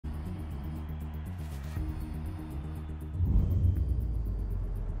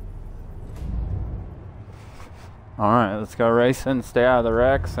Alright, let's go racing, stay out of the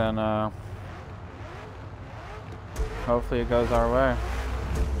wrecks, and hopefully it goes our way.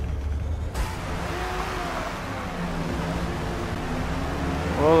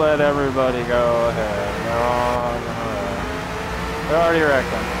 We'll let everybody go ahead. They're all gonna wreck. They're already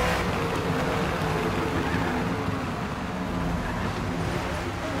wrecking.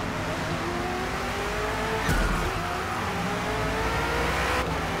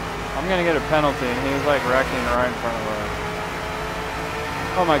 I'm gonna get a penalty, and he was like wrecking right in front of us.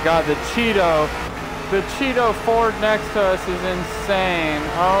 Oh my god, the Cheeto Ford next to us is insane.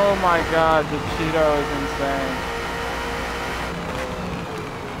 Oh my god, the Cheeto is insane.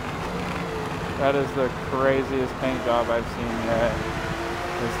 That is the craziest paint job I've seen yet.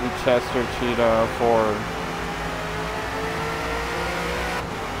 Is the Chester Cheeto Ford.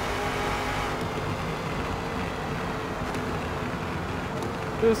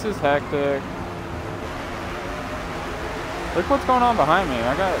 This is hectic. Look what's going on behind me.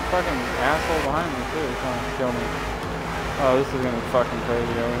 I got a fucking asshole behind me too trying to kill me. Oh, this is gonna be fucking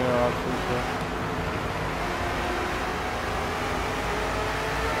crazy over here. I'll see shit.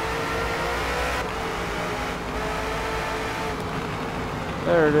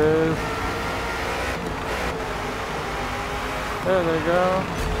 There it is. There they go.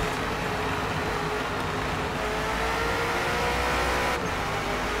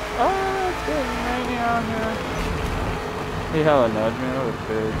 Oh, it's getting rainy out here. He hella nudged me, what a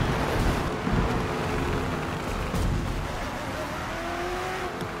bitch.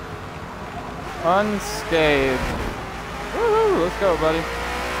 Unscathed. Woohoo, let's go, buddy.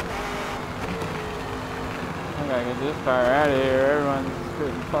 I gotta get this car out of here. Everyone's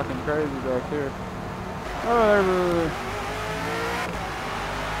getting fucking crazy back here. Oh, there.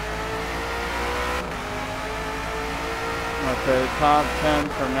 Okay, top 10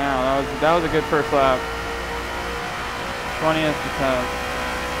 for now. That was a good first lap. 20th to 10th.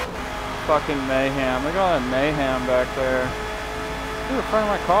 Fucking mayhem. Look at all that mayhem back there. Look at the front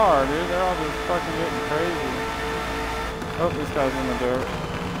of my car, dude. They're all just fucking getting crazy. Oh, this guy's in the dirt.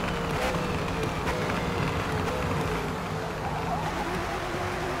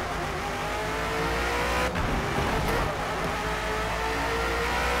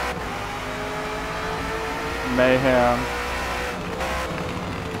 Mayhem.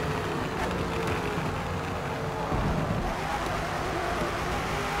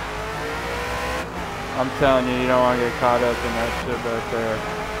 I'm telling you, you don't want to get caught up in that shit back there.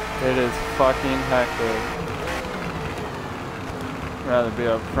 It is fucking hectic. I'd rather be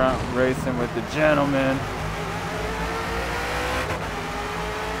up front racing with the gentlemen.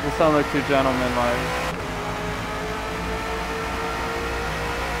 This don't look too gentleman-like.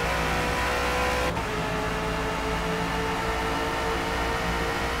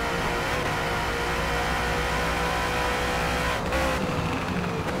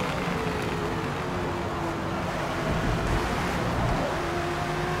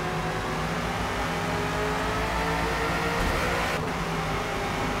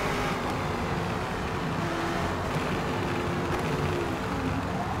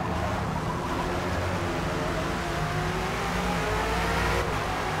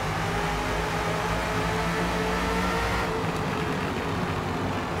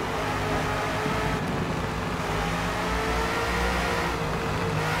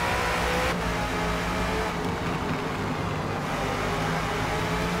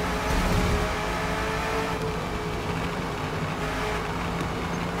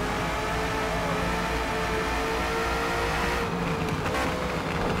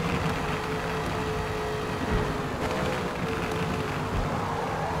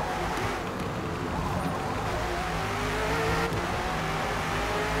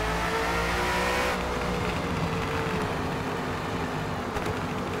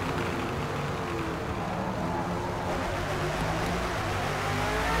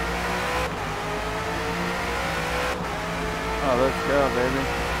 Oh, let's go, baby.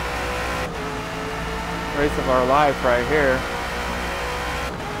 Race of our life right here.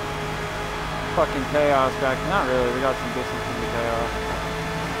 Fucking chaos back. Not really, we got some distance in the chaos.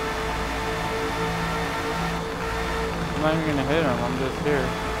 I'm not even gonna hit him, I'm just here.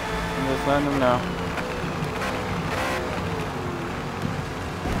 I'm just letting him know.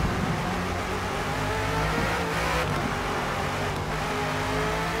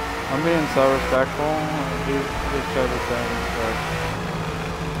 I'm being so respectful. Just show the same respect.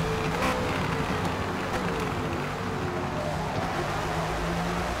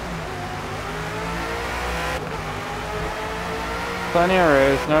 Plenty of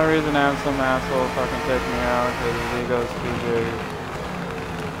race, no reason to have some asshole fucking take me out because his ego's too big.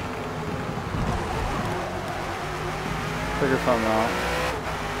 Figure something out.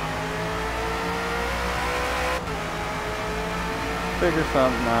 Figure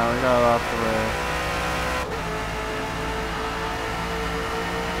something out. We got it off the race.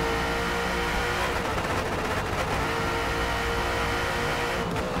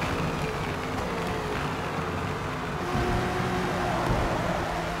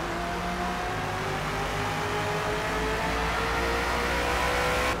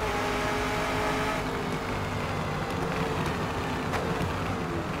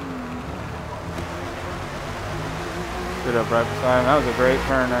 Up right beside him. That was a great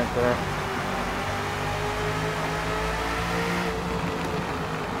turn right there.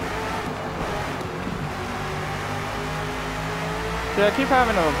 See, I keep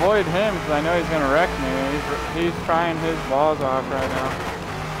having to avoid him because I know he's going to wreck me. He's trying his balls off right now.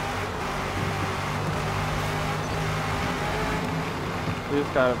 We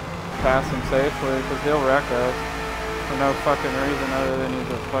just got to pass him safely because he'll wreck us for no fucking reason other than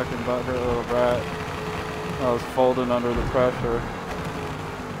he's a fucking butthurt little brat. I was folding under the pressure.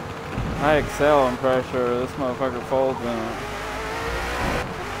 I excel in pressure. This motherfucker folds in it.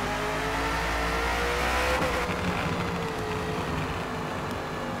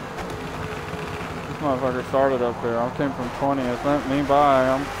 This motherfucker started up here. I came from 20th. Let me by.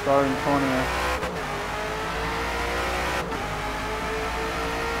 I'm starting 20th.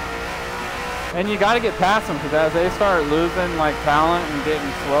 And you got to get past them because as they start losing like talent and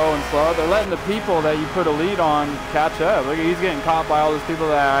getting slow and slow, they're letting the people that you put a lead on catch up. Look, he's getting caught by all those people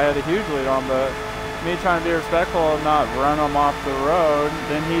that I had a huge lead on, but me trying to be respectful and not run them off the road,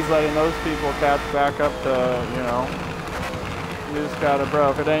 then he's letting those people catch back up to, you know, you just got to,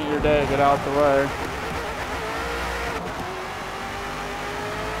 bro, if it ain't your day, get out the way.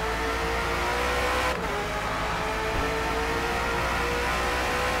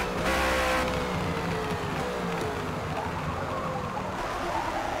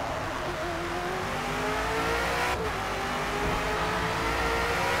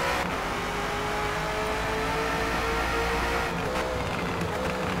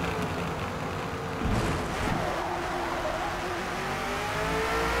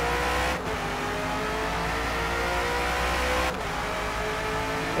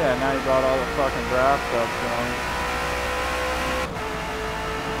 Yeah, now you brought all the fucking draft up going.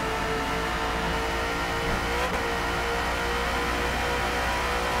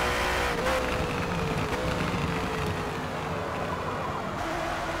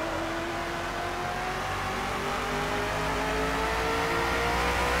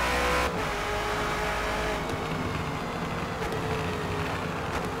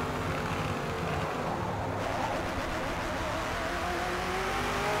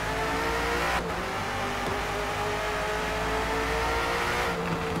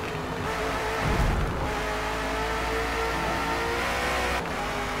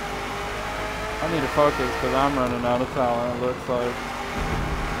 I need to focus because I'm running out of talent, it looks like.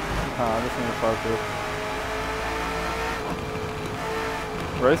 I just need to focus.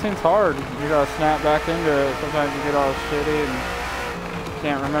 Racing's hard. You gotta snap back into it. Sometimes you get all shitty and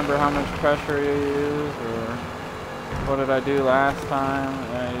can't remember how much pressure you use or what did I do last time.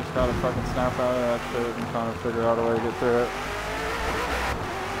 Yeah, you just gotta fucking snap out of that shit and kind of figure out a way to get through it.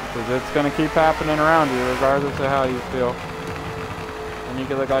 Because it's gonna keep happening around you regardless of how you feel. And you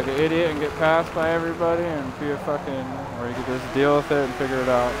can look like an idiot and get passed by everybody and be a fucking, or you can just deal with it and figure it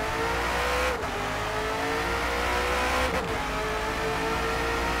out.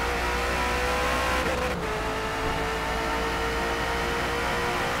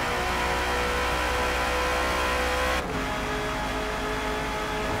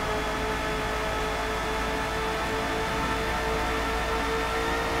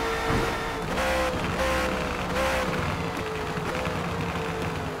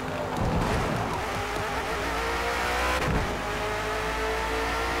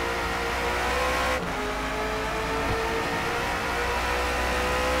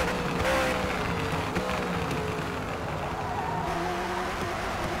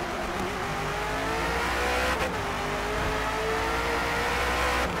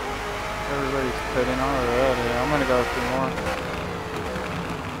 Everybody's pitting already. I'm gonna go a few more.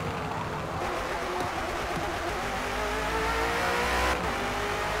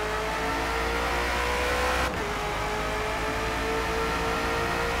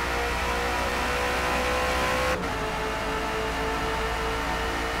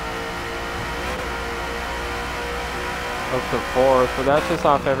 Up to 4th, but that's just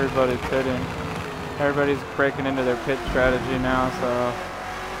off everybody pitting. Everybody's breaking into their pit strategy now, so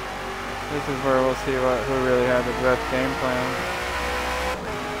this is where we'll see who really had the best game plan.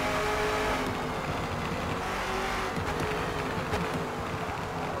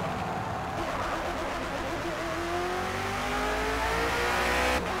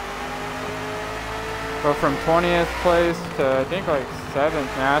 But from 20th place to I think like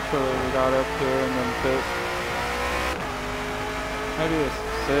 7th naturally we got up to, and then 5th. Maybe it's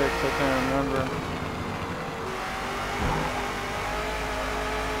 6th, I can't remember.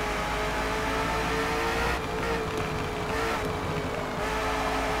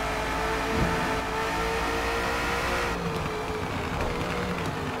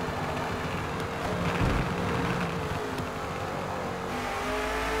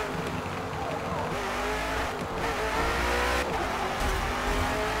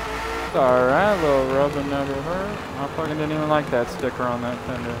 Alright, little rubbing never hurt. I fucking didn't even like that sticker on that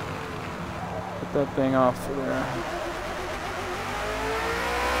fender. Put that thing off there.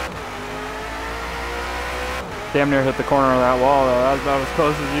 Damn near hit the corner of that wall though. That was about as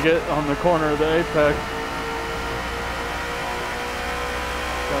close as you get on the corner of the apex.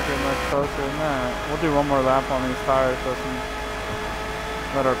 Don't get much closer than that. We'll do one more lap on these tires so we can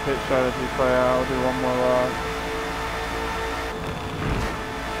let our pit strategy play out. We'll do one more lap.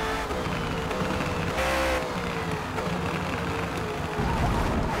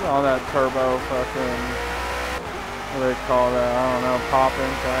 All that turbo fucking, what do they call that? I don't know,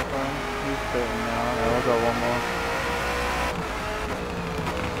 popping, crackling. He's fitting now. Yeah, we'll go one more.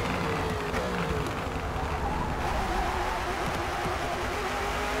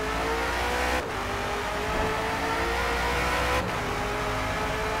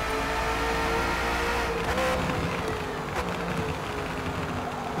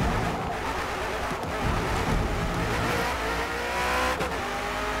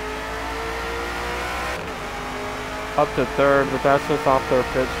 Up to 3rd, but that's just off their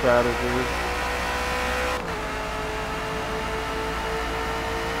pit strategies.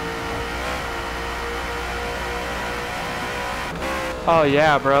 Oh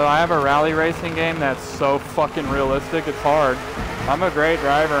yeah, bro, I have a rally racing game that's so fucking realistic, it's hard. I'm a great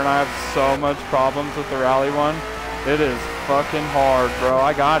driver and I have so much problems with the rally one. It is fucking hard, bro.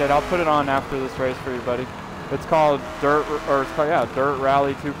 I got it. I'll put it on after this race for you, buddy. It's called Dirt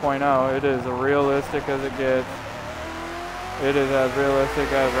Rally 2.0. It is as realistic as it gets. It is as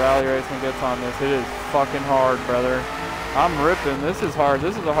realistic as rally racing gets on this. It is fucking hard, brother. I'm ripping. This is hard.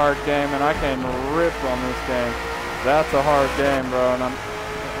 This is a hard game, and I can rip on this game. That's a hard game, bro. And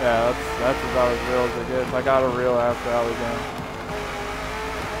that's about as real as it gets. I got a real ass rally game.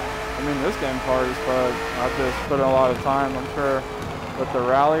 I mean, this game's hard as fuck. I've just put in a lot of time, I'm sure. But the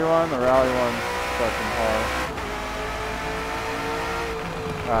rally one's fucking hard.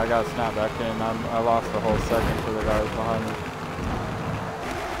 I got to snap back in. I lost a whole second for the guys behind me.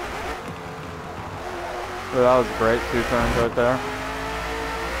 But that was great, 2 turns right there.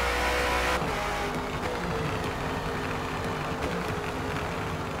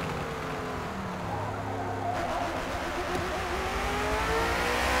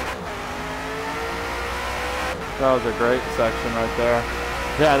 That was a great section right there.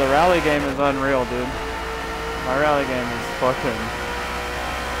 Yeah, the rally game is unreal, dude. My rally game is fucking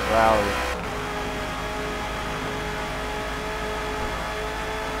rally.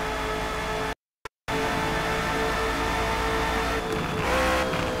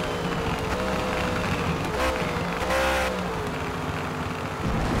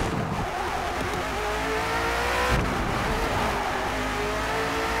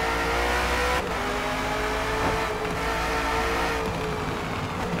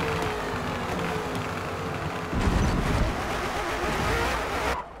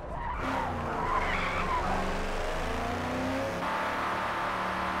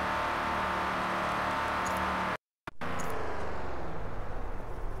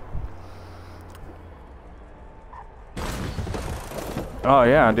 Oh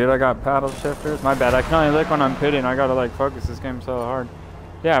yeah, dude, I got paddle shifters. My bad, I can only look when I'm pitting. I gotta like focus, this game so hard.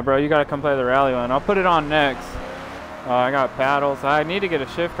 Yeah, bro, you gotta come play the rally one. I'll put it on next. I got paddles. I need to get a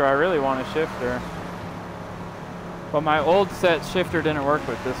shifter. I really want a shifter. But my old set shifter didn't work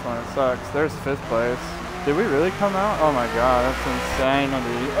with this one. It sucks. There's 5th place. Did we really come out? Oh my god, that's insane.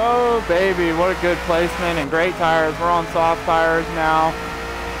 Oh baby, what a good placement and great tires. We're on soft tires now.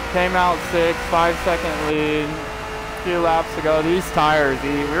 Came out 6th, 5-second lead. A few laps ago. These tires,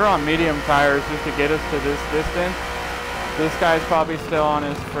 we were on medium tires just to get us to this distance. This guy's probably still on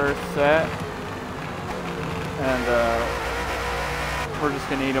his first set, and we're just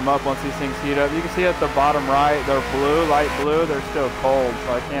gonna eat them up once these things heat up. You can see at the bottom right, they're blue, light blue. They're still cold,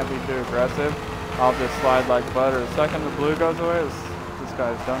 so I can't be too aggressive. I'll just slide like butter. The second the blue goes away, this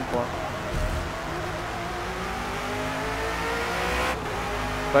guy's done for.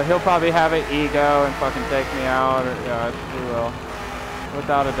 But he'll probably have an ego and fucking take me out, or yeah, he will.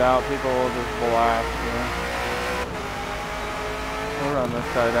 Without a doubt, people will just blast, you know. We'll run this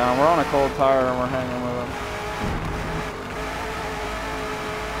guy down. We're on a cold tire and we're hanging with him.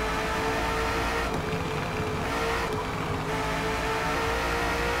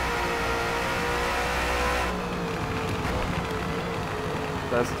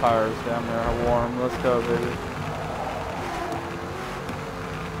 Best tires down there are warm. Let's go, baby.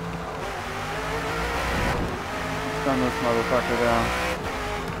 Let's run this motherfucker down.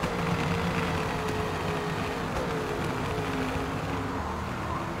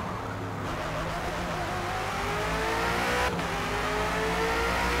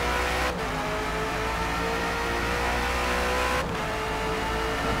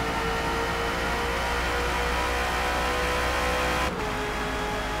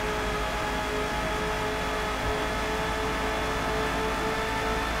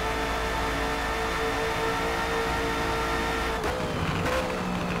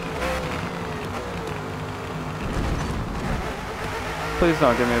 Please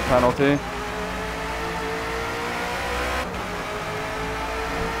don't give me a penalty.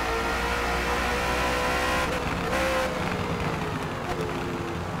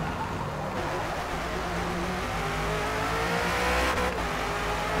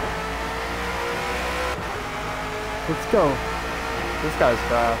 Let's go. This guy's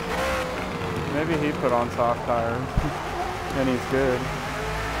fast. Maybe he put on soft tires and he's good.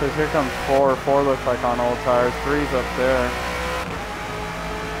 Because here comes 4. 4 looks like on old tires. 3's up there.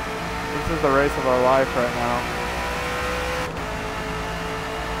 This is the race of our life right now.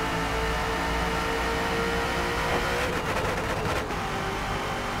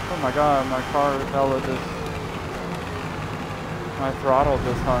 Oh my god, my car, my throttle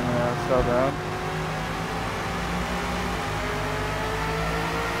just hung there so bad.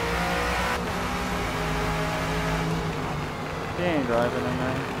 He ain't driving in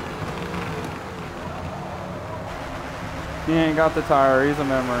there. He ain't got the tire, he's a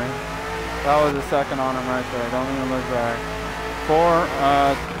memory. That was a second on him right there. Don't even look back. 4,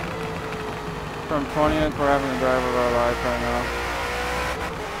 from 20th, we're having the drive of our life right now.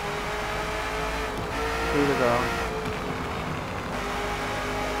 2 to go.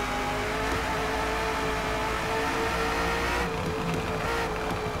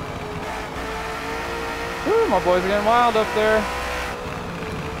 Woo, my boys are getting wild up there.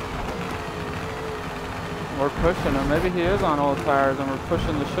 We're pushing him. Maybe he is on old tires and we're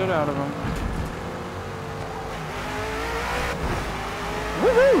pushing the shit out of him.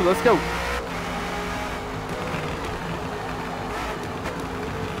 Woohoo! Let's go.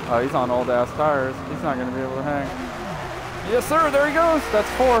 Oh, he's on old ass tires. He's not gonna be able to hang. Yes, sir. There he goes. That's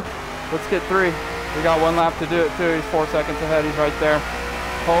 4. Let's get 3. We got 1 lap to do it too. He's 4 seconds ahead. He's right there.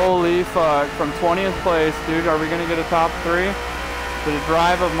 Holy fuck! From 20th place, dude. Are we gonna get a top 3? The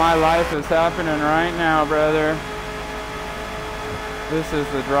drive of my life is happening right now, brother. This is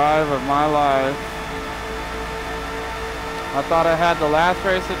the drive of my life. I thought I had the last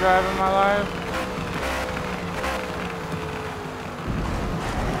race to drive of my life.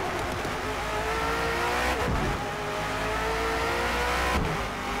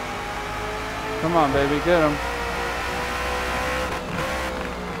 Come on, baby, get him.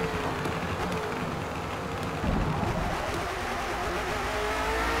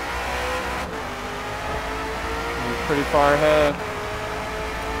 Pretty far ahead.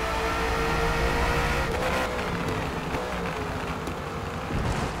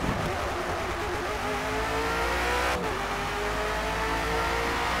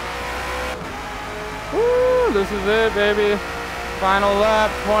 Woo, this is it, baby. Final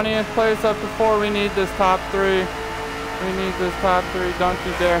lap, 20th place up to 4. We need this top 3. We need this top 3. Don't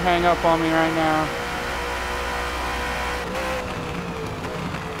you dare hang up on me right now.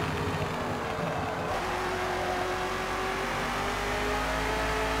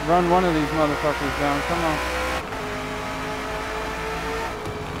 Run one of these motherfuckers down, come on.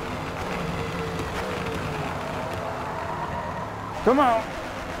 Come on.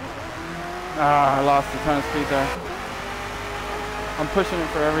 Ah, I lost a ton of speed there. I'm pushing it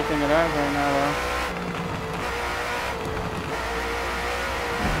for everything it has right now though.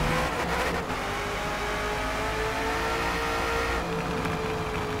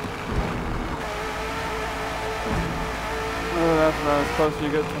 Oh, that's about as close as you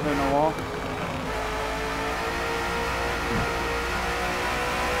get to hitting a wall.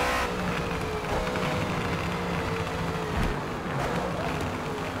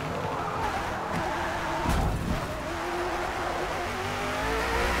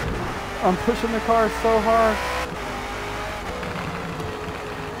 I'm pushing the car so hard.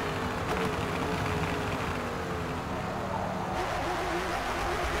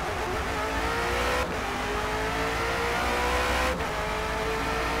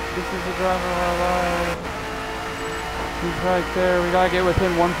 This is the driver of our life. He's right there. We gotta get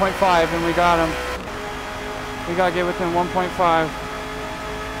within 1.5, and we got him. We gotta get within 1.5.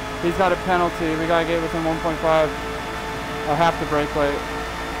 He's got a penalty. We gotta get within 1.5. I'll have to brake late.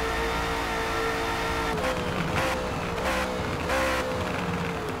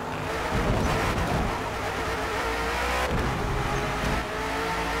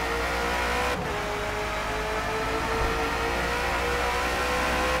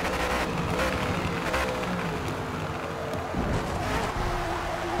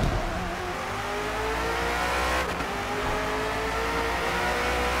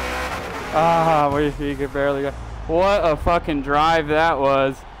 We could barely go. What a fucking drive that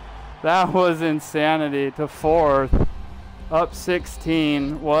was. That was insanity. To fourth, up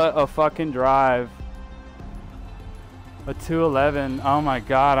 16. What a fucking drive. A 2:11. Oh my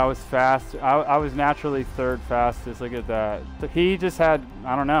god, I was fast. I was naturally third fastest. Look at that. He just had,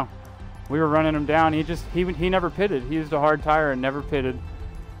 I don't know. We were running him down. He never pitted. He used a hard tire and never pitted.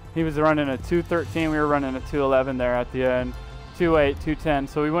 He was running a 2:13. We were running a 2:11 there at the end. 2:8, 2:10.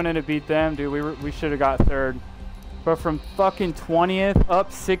 So we went in to beat them, dude. We should have got third. But from fucking 20th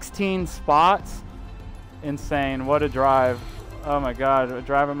up 16 spots, insane. What a drive. Oh my god, a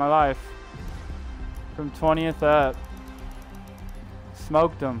drive of my life. From 20th up,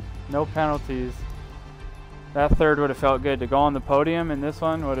 smoked them. No penalties. That third would have felt good. To go on the podium in this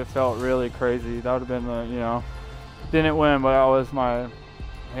one would have felt really crazy. That would have been the, you know, didn't win, but that was my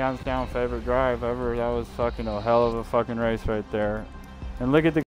hands down favorite drive ever. That was fucking a hell of a fucking race right there. And look at the